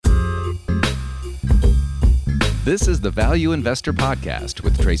This is the Value Investor Podcast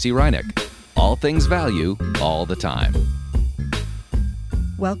with Tracy Reinick. All things value, all the time.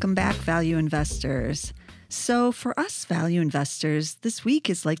 Welcome back, value investors. So for us value investors, this week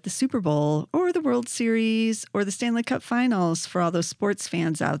is like the Super Bowl or the World Series or the Stanley Cup Finals for all those sports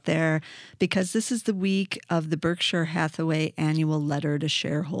fans out there, because this is the week of the Berkshire Hathaway annual letter to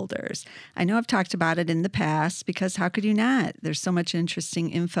shareholders. I know I've talked about it in the past because how could you not? There's so much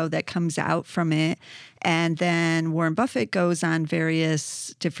interesting info that comes out from it. And then Warren Buffett goes on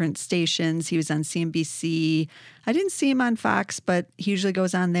various different stations. He was on CNBC. I didn't see him on Fox, but he usually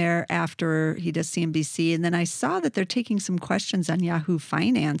goes on there after he does CNBC. And then I saw that they're taking some questions on Yahoo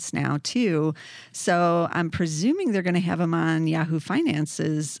Finance now, too. So I'm presuming they're going to have him on Yahoo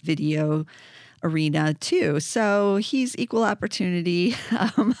Finance's video arena, too. So he's equal opportunity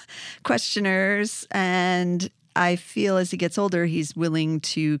questioners, and I feel as he gets older, he's willing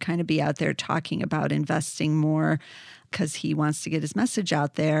to kind of be out there talking about investing more because he wants to get his message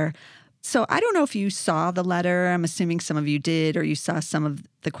out there. So I don't know if you saw the letter. I'm assuming some of you did, or you saw some of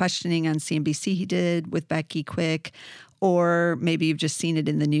the questioning on CNBC he did with Becky Quick, or maybe you've just seen it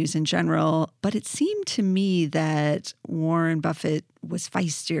in the news in general. But it seemed to me that Warren Buffett was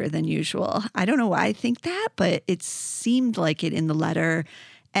feistier than usual. I don't know why I think that, but it seemed like it in the letter.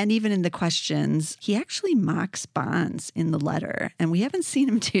 And even in the questions, he actually mocks bonds in the letter. And we haven't seen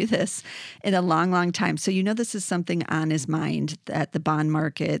him do this in a long, long time. So you know this is something on his mind, that the bond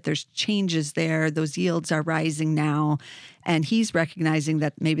market, there's changes there. Those yields are rising now. And he's recognizing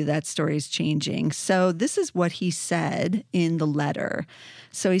that maybe that story is changing. So this is what he said in the letter.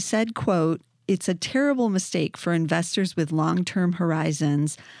 So he said, quote, "It's a terrible mistake for investors with long-term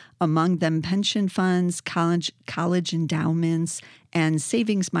horizons, among them pension funds, college endowments, and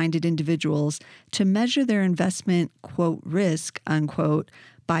savings-minded individuals, to measure their investment, quote, risk, unquote,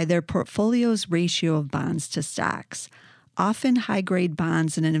 by their portfolio's ratio of bonds to stocks. Often high-grade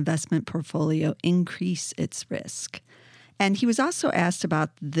bonds in an investment portfolio increase its risk." And he was also asked about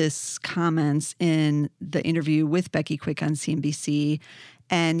this comments in the interview with Becky Quick on CNBC.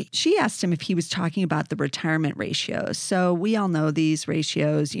 And she asked him if he was talking about the retirement ratios. So we all know these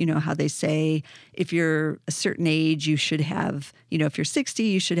ratios, you know how they say if you're a certain age, you should have, if you're 60,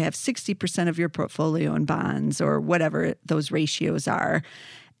 you should have 60% of your portfolio in bonds or whatever those ratios are.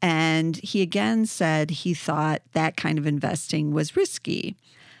 And he again said he thought that kind of investing was risky.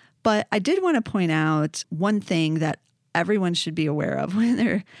 But I did want to point out one thing that everyone should be aware of when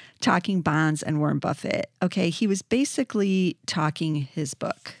they're talking bonds and Warren Buffett. Okay, he was basically talking his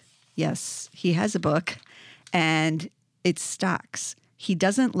book. Yes, he has a book, and it's stocks. He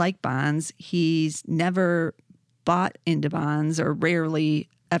doesn't like bonds. He's never bought into bonds, or rarely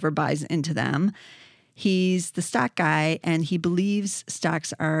ever buys into them. He's the stock guy, and he believes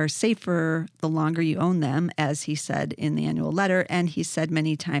stocks are safer the longer you own them, as he said in the annual letter, and he said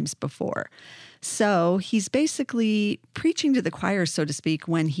many times before. So he's basically preaching to the choir, so to speak,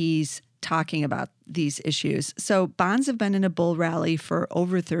 when he's talking about these issues. So bonds have been in a bull rally for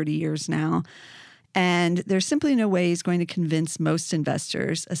over 30 years now, and there's simply no way he's going to convince most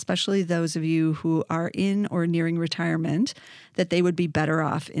investors, especially those of you who are in or nearing retirement, that they would be better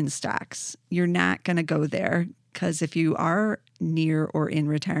off in stocks. You're not going to go there, because if you are near or in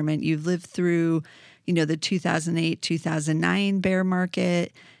retirement, you've lived through, the 2008, 2009 bear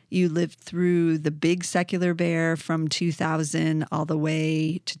market. You lived through the big secular bear from 2000 all the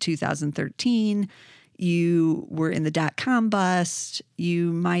way to 2013. You were in the dot-com bust.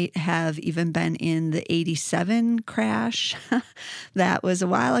 You might have even been in the 87 crash. That was a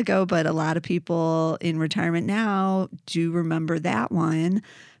while ago, but a lot of people in retirement now do remember that one.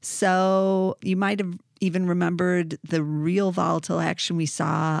 So you might have even remembered the real volatile action we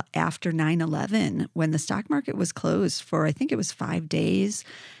saw after 9/11, when the stock market was closed for, I think it was 5 days.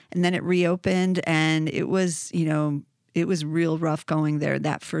 And then it reopened, and it was, it was real rough going there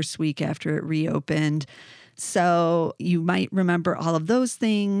that first week after it reopened. So you might remember all of those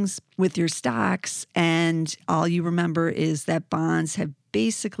things with your stocks, and all you remember is that bonds have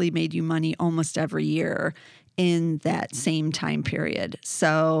basically made you money almost every year in that same time period.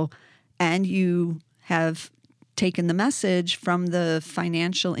 So, and you have taken the message from the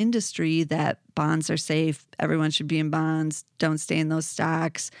financial industry that bonds are safe, everyone should be in bonds, don't stay in those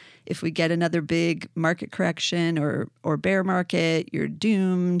stocks. If we get another big market correction or bear market, you're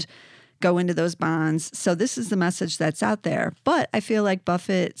doomed. Go into those bonds. So this is the message that's out there. But I feel like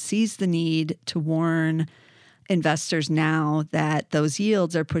Buffett sees the need to warn investors now that those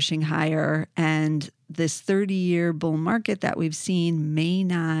yields are pushing higher, and this 30-year bull market that we've seen may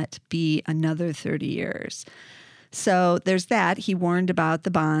not be another 30 years. So there's that. He warned about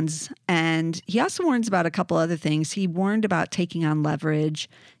the bonds, and he also warns about a couple other things. He warned about taking on leverage,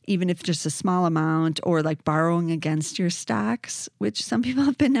 even if just a small amount, or like borrowing against your stocks, which some people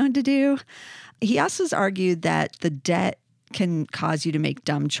have been known to do. He also has argued that the debt can cause you to make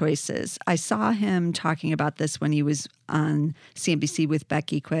dumb choices. I saw him talking about this when he was on CNBC with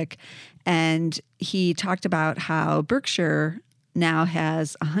Becky Quick, and he talked about how Berkshire now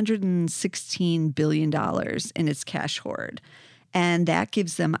has $116 billion in its cash hoard, and that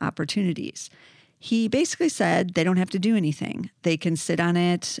gives them opportunities. He basically said they don't have to do anything. They can sit on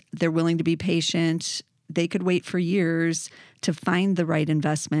it. They're willing to be patient. They could wait for years to find the right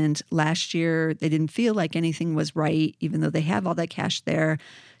investment. Last year, they didn't feel like anything was right, even though they have all that cash there.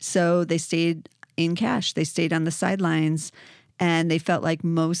 So they stayed in cash. They stayed on the sidelines, and they felt like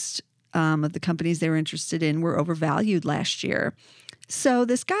most of the companies they were interested in were overvalued last year. So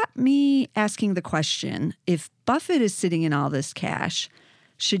this got me asking the question, if Buffett is sitting in all this cash,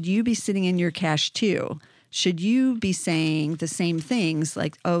 should you be sitting in your cash too? Should you be saying the same things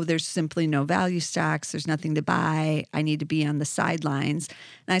like, oh, there's simply no value stocks, there's nothing to buy, I need to be on the sidelines?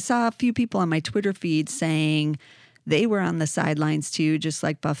 And I saw a few people on my Twitter feed saying they were on the sidelines too, just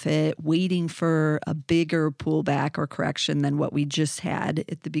like Buffett, waiting for a bigger pullback or correction than what we just had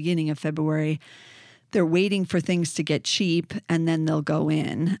at the beginning of February. They're waiting for things to get cheap and then they'll go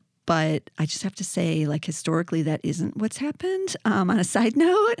in. But I just have to say, like, historically, that isn't what's happened. On a side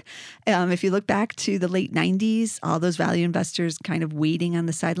note, if you look back to the late 90s, all those value investors kind of waiting on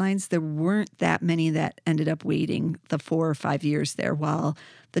the sidelines, there weren't that many that ended up waiting the 4 or 5 years there while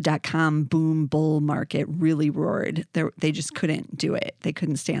the dot-com boom bull market really roared. They just couldn't do it. They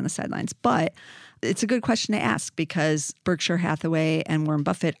couldn't stay on the sidelines. But it's a good question to ask because Berkshire Hathaway and Warren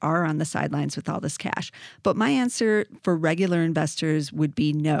Buffett are on the sidelines with all this cash. But my answer for regular investors would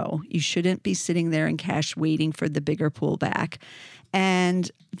be no. You shouldn't be sitting there in cash waiting for the bigger pullback. And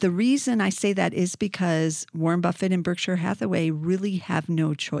the reason I say that is because Warren Buffett and Berkshire Hathaway really have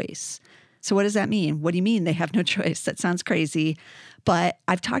no choice. So what does that mean? What do you mean they have no choice? That sounds crazy. But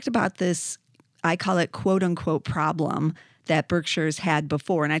I've talked about this, I call it quote unquote problem that Berkshire's had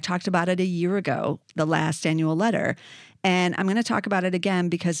before. And I talked about it a year ago, the last annual letter. And I'm going to talk about it again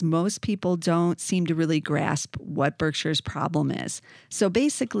because most people don't seem to really grasp what Berkshire's problem is. So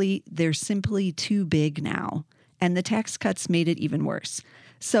basically, they're simply too big now. And the tax cuts made it even worse.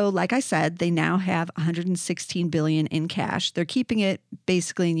 So like I said, they now have $116 billion in cash. They're keeping it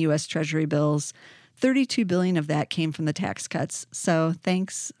basically in U.S. Treasury bills. $32 billion of that came from the tax cuts. So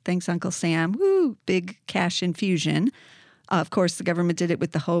thanks, Uncle Sam. Woo, big cash infusion. Of course, the government did it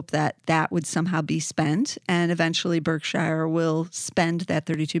with the hope that that would somehow be spent, and eventually Berkshire will spend that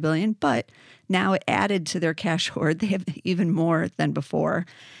 $32 billion. But now it added to their cash hoard. They have even more than before.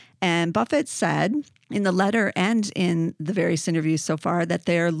 And Buffett said in the letter and in the various interviews so far that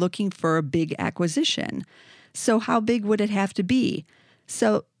they're looking for a big acquisition. So how big would it have to be?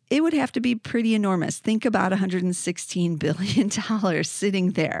 So it would have to be pretty enormous. Think about $116 billion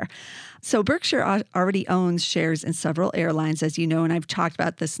sitting there. So Berkshire already owns shares in several airlines, as you know, and I've talked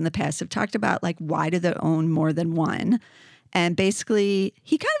about this in the past. I've talked about, like, why do they own more than one? And basically,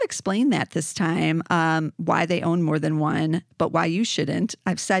 he kind of explained that this time, why they own more than one, but why you shouldn't.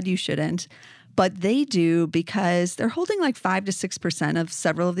 I've said you shouldn't. But they do because they're holding like 5 to 6% of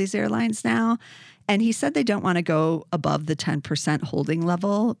several of these airlines now. And he said they don't want to go above the 10% holding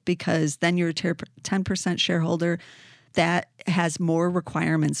level because then you're a 10% shareholder. That has more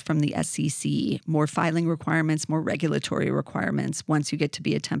requirements from the SEC, more filing requirements, more regulatory requirements once you get to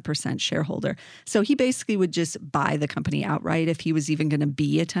be a 10% shareholder. So he basically would just buy the company outright if he was even going to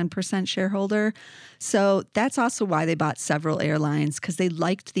be a 10% shareholder. So that's also why they bought several airlines, because they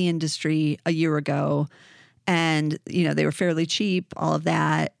liked the industry a year ago and, you know, they were fairly cheap, all of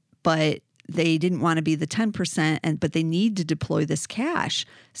that, but they didn't want to be the 10%, but they need to deploy this cash.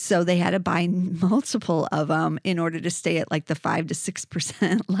 So they had to buy multiple of them in order to stay at like the 5 to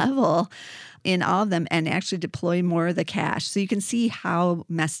 6% level in all of them and actually deploy more of the cash. So you can see how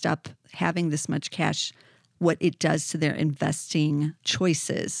messed up having this much cash, what it does to their investing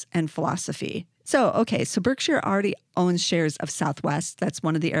choices and philosophy. So Berkshire already owns shares of Southwest. That's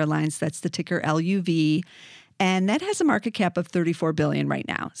one of the airlines. That's the ticker LUV. And that has a market cap of $34 billion right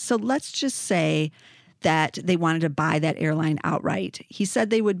now. So let's just say that they wanted to buy that airline outright. He said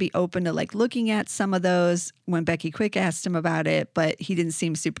they would be open to like looking at some of those when Becky Quick asked him about it, but he didn't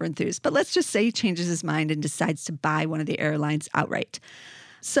seem super enthused. But let's just say he changes his mind and decides to buy one of the airlines outright.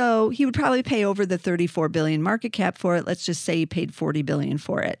 So he would probably pay over the $34 billion market cap for it. Let's just say he paid $40 billion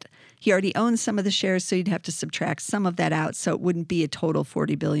for it. He already owns some of the shares, so you'd have to subtract some of that out. So it wouldn't be a total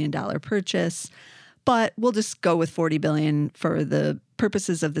 $40 billion purchase. but we'll just go with 40 billion for the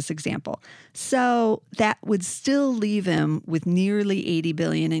purposes of this example. So that would still leave him with nearly 80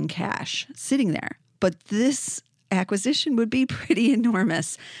 billion in cash sitting there. But this acquisition would be pretty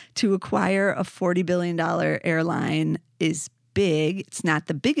enormous. To acquire a $40 billion airline is big. It's not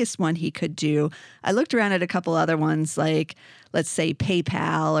the biggest one he could do. I looked around at a couple other ones, like let's say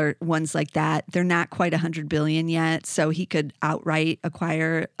PayPal or ones like that. They're not quite 100 billion yet. So he could outright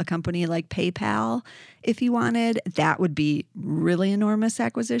acquire a company like PayPal if he wanted. That would be really enormous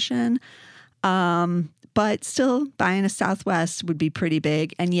acquisition. But still buying a Southwest would be pretty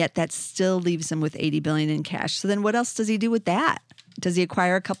big. And yet that still leaves him with 80 billion in cash. So then what else does he do with that? Does he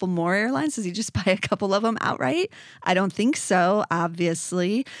acquire a couple more airlines? Does he just buy a couple of them outright? I don't think so,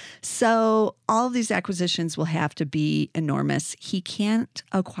 obviously. So all of these acquisitions will have to be enormous. He can't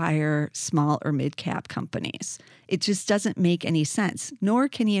acquire small or mid-cap companies. It just doesn't make any sense, nor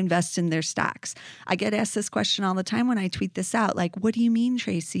can he invest in their stocks. I get asked this question all the time when I tweet this out. Like, what do you mean,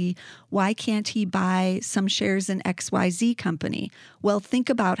 Tracy? Why can't he buy some shares in XYZ company? Well, think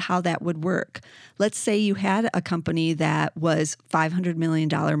about how that would work. Let's say you had a company that was $500 million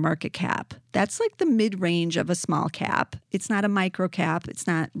market cap. That's like the mid-range of a small cap. It's not a micro cap. It's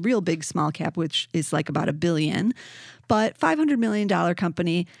not real big small cap, which is like about $1 billion. But $500 million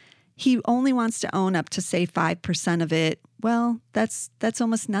company, he only wants to own up to, say, 5% of it. Well, that's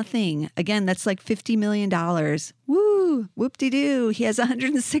almost nothing. Again, that's like $50 million. Woo, whoop-de-doo. He has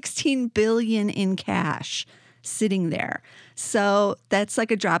 $116 billion in cash sitting there. So that's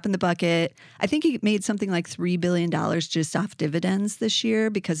like a drop in the bucket. I think he made something like $3 billion just off dividends this year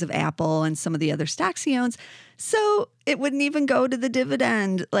because of Apple and some of the other stocks he owns. So it wouldn't even go to the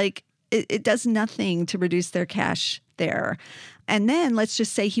dividend. Like it does nothing to reduce their cash there. And then let's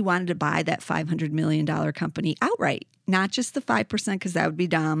just say he wanted to buy that $500 million company outright, not just the 5% because that would be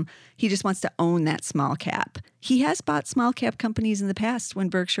dumb. He just wants to own that small cap. He has bought small cap companies in the past when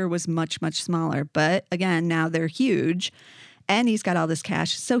Berkshire was much, much smaller. But again, now they're huge and he's got all this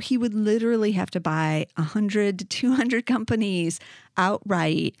cash. So he would literally have to buy 100 to 200 companies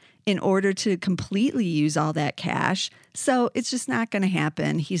outright in order to completely use all that cash. So it's just not going to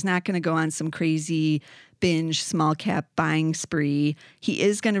happen. He's not going to go on some crazy binge small cap buying spree. He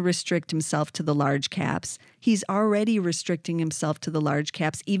is going to restrict himself to the large caps. He's already restricting himself to the large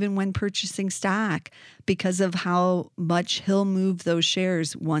caps even when purchasing stock because of how much he'll move those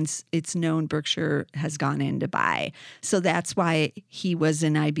shares once it's known Berkshire has gone in to buy. So that's why he was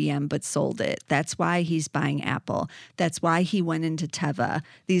in IBM but sold it. That's why he's buying Apple. That's why he went into Teva.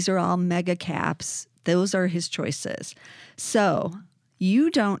 These are all mega caps. Those are his choices. So you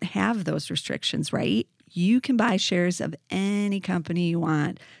don't have those restrictions, right? You can buy shares of any company you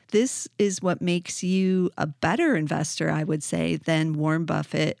want. This is what makes you a better investor, I would say, than Warren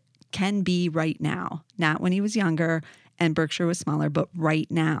Buffett can be right now. Not when he was younger and Berkshire was smaller, but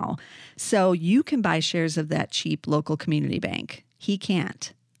right now. So you can buy shares of that cheap local community bank. He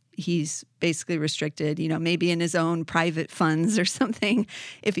can't. He's basically restricted, maybe in his own private funds or something.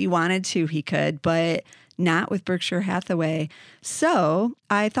 If he wanted to, he could, but not with Berkshire Hathaway. So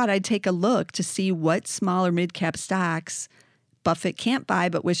I thought I'd take a look to see what small or mid-cap stocks Buffett can't buy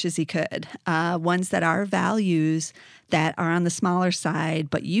but wishes he could. Ones that are values that are on the smaller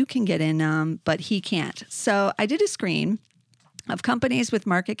side, but you can get in them, but he can't. So I did a screen of companies with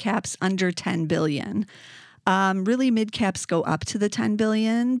market caps under 10 billion. Really, mid caps go up to the 10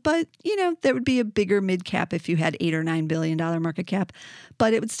 billion, but there would be a bigger mid cap if you had $8 or $9 billion market cap,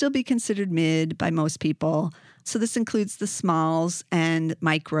 but it would still be considered mid by most people. So this includes the smalls and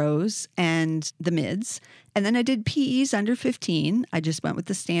micros and the mids. And then I did PEs under 15. I just went with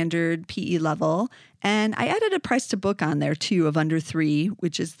the standard PE level. And I added a price to book on there too of under 3,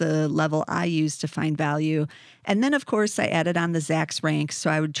 which is the level I use to find value. And then, of course, I added on the Zacks rank. So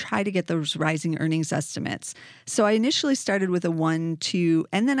I would try to get those rising earnings estimates. So I initially started with a 1, 2,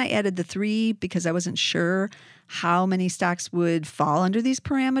 and then I added the 3 because I wasn't sure how many stocks would fall under these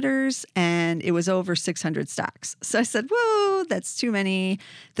parameters. And it was over 600 stocks. So I said, whoa, that's too many.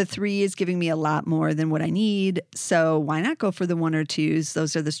 The 3 is giving me a lot more than what I need. So why not go for the 1 or 2s?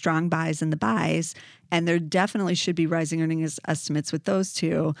 Those are the strong buys and the buys. And there definitely should be rising earnings estimates with those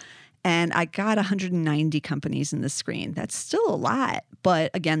two. And I got 190 companies in the screen. That's still a lot.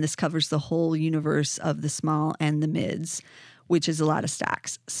 But again, this covers the whole universe of the small and the mids, which is a lot of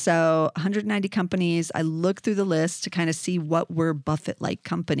stocks. So 190 companies. I looked through the list to kind of see what were Buffett-like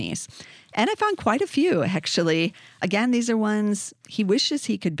companies. And I found quite a few, actually. Again, these are ones he wishes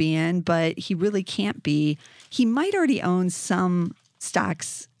he could be in, but he really can't be. He might already own some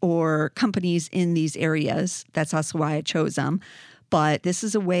stocks or companies in these areas. That's also why I chose them. But this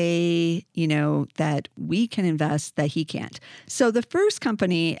is a way, that we can invest that he can't. So the first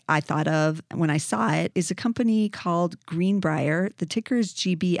company I thought of when I saw it is a company called Greenbrier. The ticker is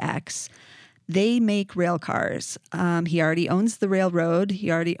GBX. They make rail cars. He already owns the railroad.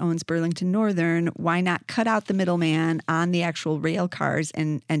 He already owns Burlington Northern. Why not cut out the middleman on the actual rail cars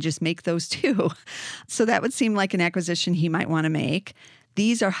and just make those too? So that would seem like an acquisition he might want to make.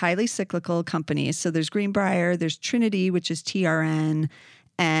 These are highly cyclical companies. So there's Greenbrier, there's Trinity, which is TRN,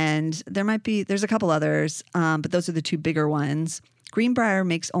 and there's a couple others, but those are the two bigger ones. Greenbrier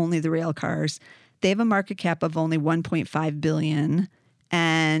makes only the rail cars. They have a market cap of only $1.5 billion,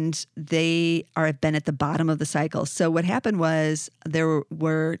 and they have been at the bottom of the cycle. So what happened was there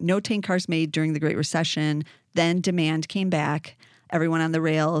were no tank cars made during the Great Recession. Then demand came back. Everyone on the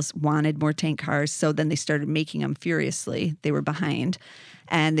rails wanted more tank cars, so then they started making them furiously. They were behind,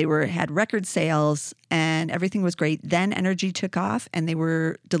 and they had record sales, and everything was great. Then energy took off, and they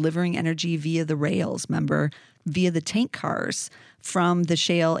were delivering energy via the rails, via the tank cars from the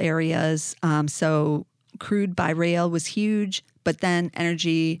shale areas. So crude by rail was huge, but then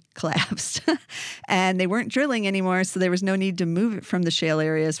energy collapsed and they weren't drilling anymore. So there was no need to move it from the shale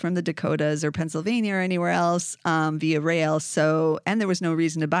areas, from the Dakotas or Pennsylvania or anywhere else via rail. And there was no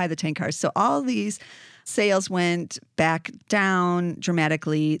reason to buy the tank cars. So all these sales went back down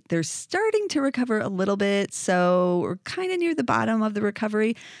dramatically. They're starting to recover a little bit. So we're kind of near the bottom of the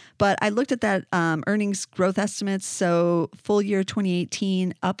recovery. But I looked at that earnings growth estimates. So full year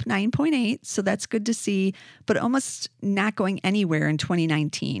 2018 up 9.8. So that's good to see, but almost not going anywhere in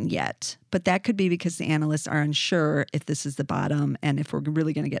 2019 yet. But that could be because the analysts are unsure if this is the bottom and if we're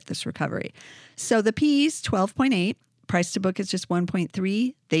really going to get this recovery. So the P is 12.8. Price to book is just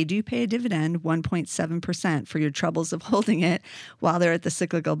 1.3. They do pay a dividend, 1.7% for your troubles of holding it while they're at the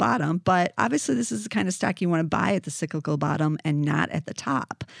cyclical bottom. But obviously, this is the kind of stock you want to buy at the cyclical bottom and not at the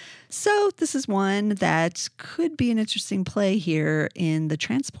top. So this is one that could be an interesting play here in the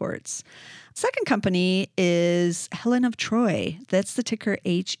transports. Second company is Helen of Troy. That's the ticker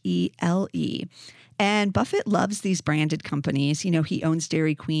HELE. And Buffett loves these branded companies. He owns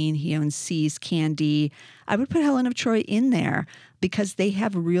Dairy Queen, he owns See's Candy. I would put Helen of Troy in there because they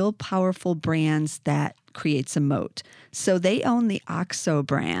have real powerful brands that creates a moat. So they own the OXO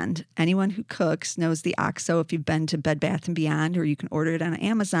brand. Anyone who cooks knows the OXO. If you've been to Bed Bath & Beyond, or you can order it on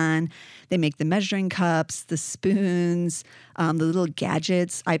Amazon, they make the measuring cups, the spoons, the little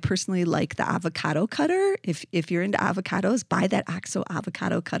gadgets. I personally like the avocado cutter. If you're into avocados, buy that OXO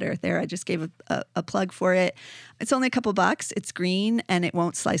avocado cutter. There, I just gave a plug for it. It's only a couple bucks. It's green, and it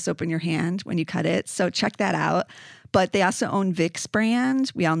won't slice open your hand when you cut it. So check that out. But they also own Vicks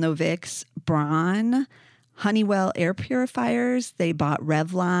brand. We all know Vicks. Braun, Honeywell air purifiers. They bought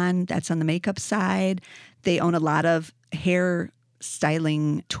Revlon. That's on the makeup side. They own a lot of hair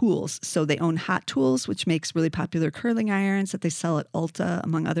styling tools. So they own Hot Tools, which makes really popular curling irons that they sell at Ulta,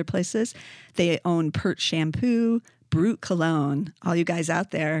 among other places. They own Pert shampoo, Brut cologne. All you guys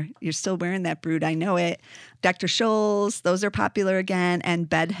out there, you're still wearing that Brut. I know it. Dr. Scholl's, those are popular again. And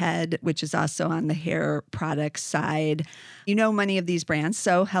Bedhead, which is also on the hair products side. Many of these brands.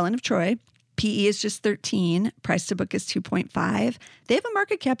 So Helen of Troy, PE is just 13. Price to book is 2.5. They have a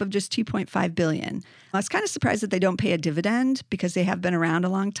market cap of just 2.5 billion. I was kind of surprised that they don't pay a dividend because they have been around a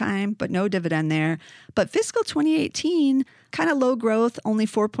long time, but no dividend there. But fiscal 2018, kind of low growth, only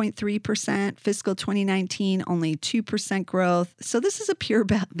 4.3%. Fiscal 2019, only 2% growth. So this is a pure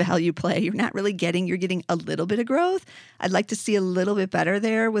value play. You're getting a little bit of growth. I'd like to see a little bit better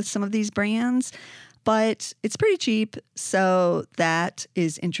there with some of these brands. But it's pretty cheap, so that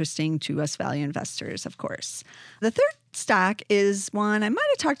is interesting to us value investors, of course. The third stock is one I might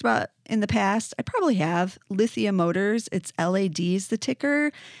have talked about in the past. I probably have. Lithia Motors. It's LAD is the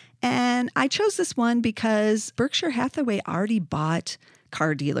ticker. And I chose this one because Berkshire Hathaway already bought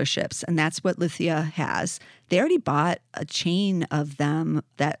car dealerships, and that's what Lithia has. They already bought a chain of them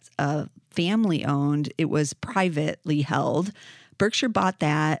that's family owned. It was privately held. Berkshire bought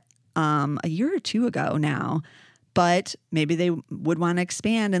that a year or two ago now, but maybe they would want to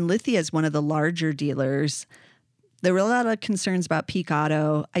expand. And Lithia is one of the larger dealers. There were a lot of concerns about Peak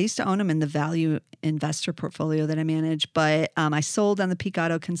Auto. I used to own them in the value investor portfolio that I manage, but I sold on the Peak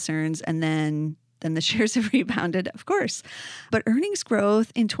Auto concerns, and then the shares have rebounded, of course. But earnings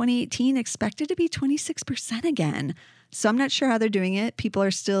growth in 2018 expected to be 26% again. So I'm not sure how they're doing it. People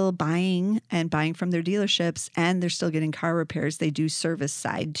are still buying from their dealerships, and they're still getting car repairs. They do service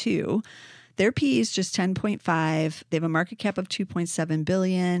side too. Their PE is just 10.5. They have a market cap of 2.7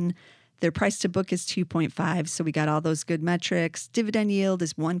 billion. Their price to book is 2.5. So we got all those good metrics. Dividend yield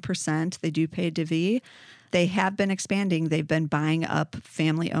is 1%. They do pay a divvy. they have been expanding. They've been buying up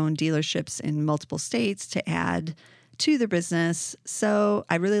family-owned dealerships in multiple states to add to their business. So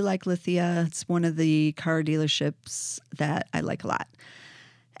I really like Lithia. It's one of the car dealerships that I like a lot.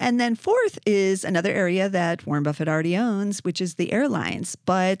 And then fourth is another area that Warren Buffett already owns, which is the airlines.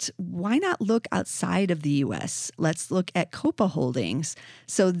 But why not look outside of the U.S.? Let's look at Copa Holdings.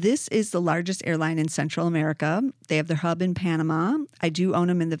 So this is the largest airline in Central America. They have their hub in Panama. I do own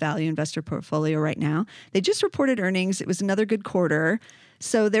them in the value investor portfolio right now. They just reported earnings. It was another good quarter.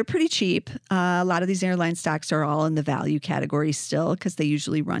 So they're pretty cheap. A lot of these airline stocks are all in the value category still because they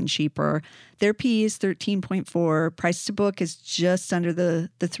usually run cheaper. Their P is 13.4. Price to book is just under the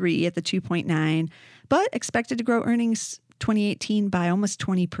 3 at the 2.9, but expected to grow earnings 2018 by almost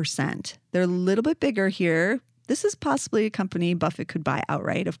 20%. They're a little bit bigger here. This is possibly a company Buffett could buy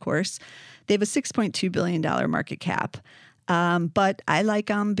outright, of course. They have a $6.2 billion market cap. But I like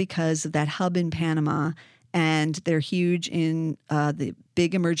them because of that hub in Panama. And they're huge in the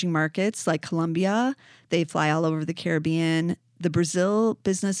big emerging markets like Colombia. They fly all over the Caribbean. The Brazil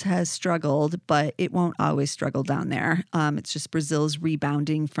business has struggled, but it won't always struggle down there. It's just Brazil's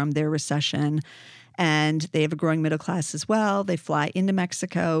rebounding from their recession. And they have a growing middle class as well. They fly into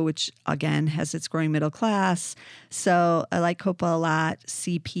Mexico, which, again, has its growing middle class. So I like Copa a lot.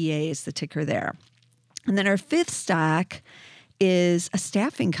 CPA is the ticker there. And then our fifth stock is a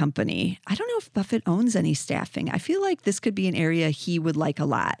staffing company. I don't know if Buffett owns any staffing. I feel like this could be an area he would like a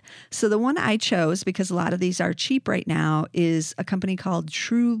lot. So the one I chose, because a lot of these are cheap right now, is a company called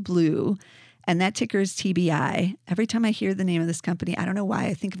TrueBlue, and that ticker is TBI. Every time I hear the name of this company, I don't know why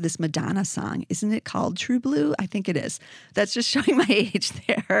I think of this Madonna song. Isn't it called TrueBlue? I think it is. That's just showing my age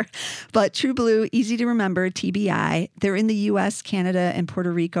there. But TrueBlue, easy to remember, TBI. They're in the U.S., Canada, and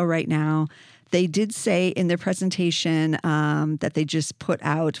Puerto Rico right now. They did say in their presentation that they just put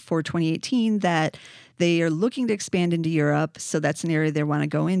out for 2018 that they are looking to expand into Europe. So that's an area they want to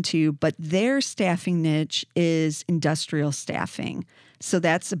go into. But their staffing niche is industrial staffing. So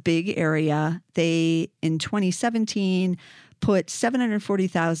that's a big area. They, in 2017, put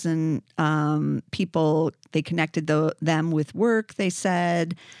 740,000 people, they connected them with work, they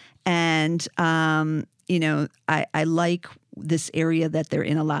said. And, I like this area that they're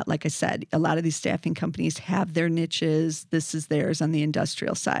in a lot. Like I said, a lot of these staffing companies have their niches. This is theirs on the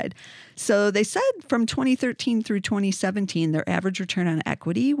industrial side. So they said from 2013 through 2017, their average return on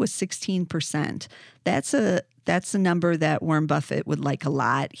equity was 16%. That's a number that Warren Buffett would like a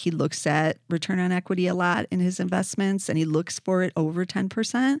lot. He looks at return on equity a lot in his investments, and he looks for it over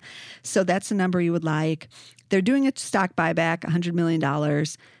 10%. So that's a number he would like. They're doing a stock buyback, $100 million.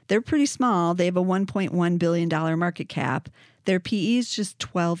 They're pretty small. They have a $1.1 billion market cap. Their PE is just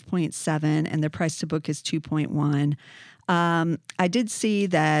 12.7, and their price to book is 2.1. I did see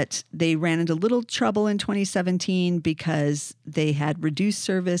that they ran into little trouble in 2017 because they had reduced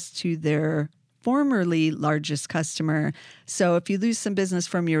service to their formerly largest customer. So if you lose some business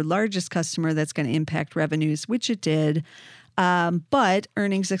from your largest customer, that's going to impact revenues, which it did. But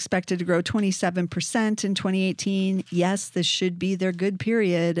earnings expected to grow 27% in 2018. Yes, this should be their good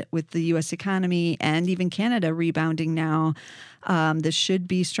period with the U.S. economy and even Canada rebounding now. This should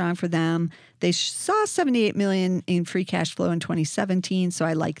be strong for them. They saw $78 million in free cash flow in 2017, so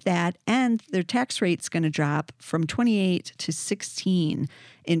I like that. And their tax rate's going to drop from 28 to 16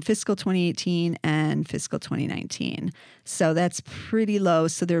 in fiscal 2018 and fiscal 2019. So that's pretty low.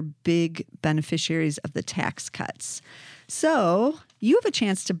 So they're big beneficiaries of the tax cuts. So you have a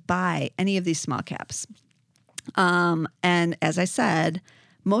chance to buy any of these small caps. And as I said,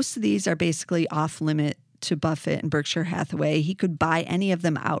 most of these are basically off limit to Buffett and Berkshire Hathaway. He could buy any of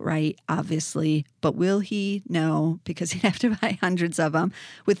them outright, obviously, but will he? No, because he'd have to buy hundreds of them,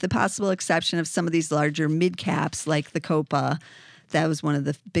 with the possible exception of some of these larger mid caps like the Copa. That was one of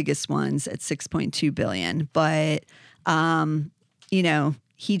the biggest ones at $6.2 billion. But,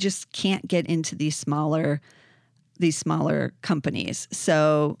 he just can't get into these smaller companies.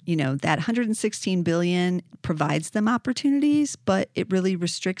 So, that $116 billion provides them opportunities, but it really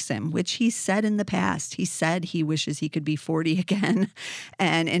restricts him, which he said in the past. He said he wishes he could be 40 again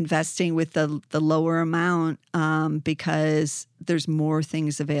and investing with the lower amount because there's more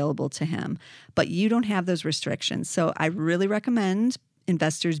things available to him. But you don't have those restrictions. So I really recommend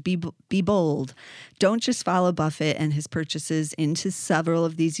investors be bold. Don't just follow Buffett and his purchases into several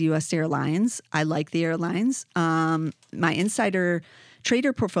of these U.S. airlines. I like the airlines. My insider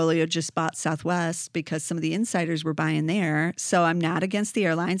trader portfolio just bought Southwest because some of the insiders were buying there. So I'm not against the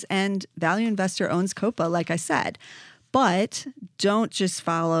airlines. And Value Investor owns Copa, like I said. But don't just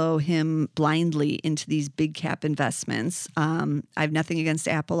follow him blindly into these big cap investments. I have nothing against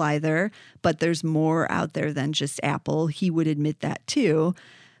Apple either, but there's more out there than just Apple. He would admit that too.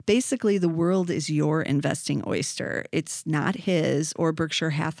 Basically, the world is your investing oyster. It's not his or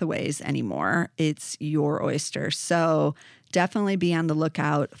Berkshire Hathaway's anymore. It's your oyster. So definitely be on the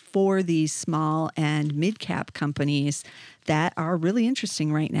lookout for these small and mid-cap companies that are really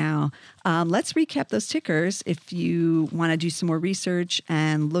interesting right now. Let's recap those tickers if you want to do some more research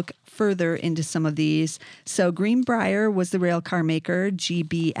and look further into some of these. So Greenbrier was the rail car maker,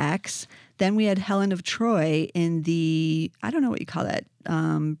 GBX. Then we had Helen of Troy in the, I don't know what you call that,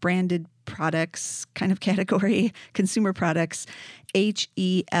 branded products kind of category, consumer products.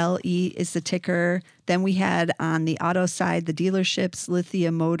 HELE is the ticker. Then we had on the auto side, the dealerships,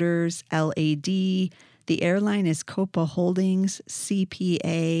 Lithia Motors, LAD. The airline is Copa Holdings,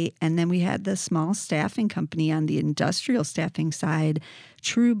 CPA. And then we had the small staffing company on the industrial staffing side,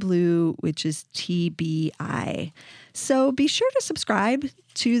 True Blue, which is TBI. So be sure to subscribe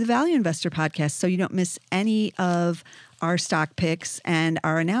to the Value Investor Podcast so you don't miss any of our stock picks and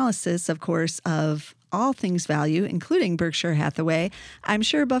our analysis, of course, of all things value, including Berkshire Hathaway. I'm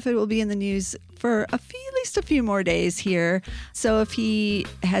sure Buffett will be in the news for at least a few more days here. So if he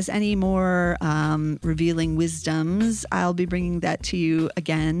has any more revealing wisdoms, I'll be bringing that to you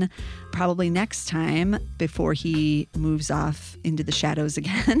again, probably next time before he moves off into the shadows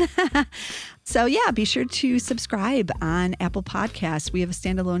again. So yeah, be sure to subscribe on Apple Podcasts. We have a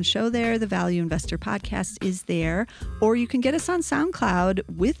standalone show there. The Value Investor Podcast is there. Or you can get us on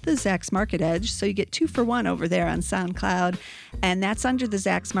SoundCloud with the Zacks Market Edge. So you get 2 for 1 over there on SoundCloud. And that's under the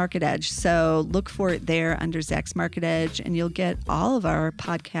Zacks Market Edge. So look for it there under Zacks Market Edge, and you'll get all of our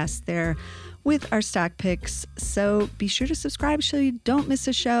podcasts there with our stock picks. So be sure to subscribe so you don't miss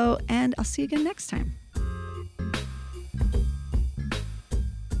a show. And I'll see you again next time.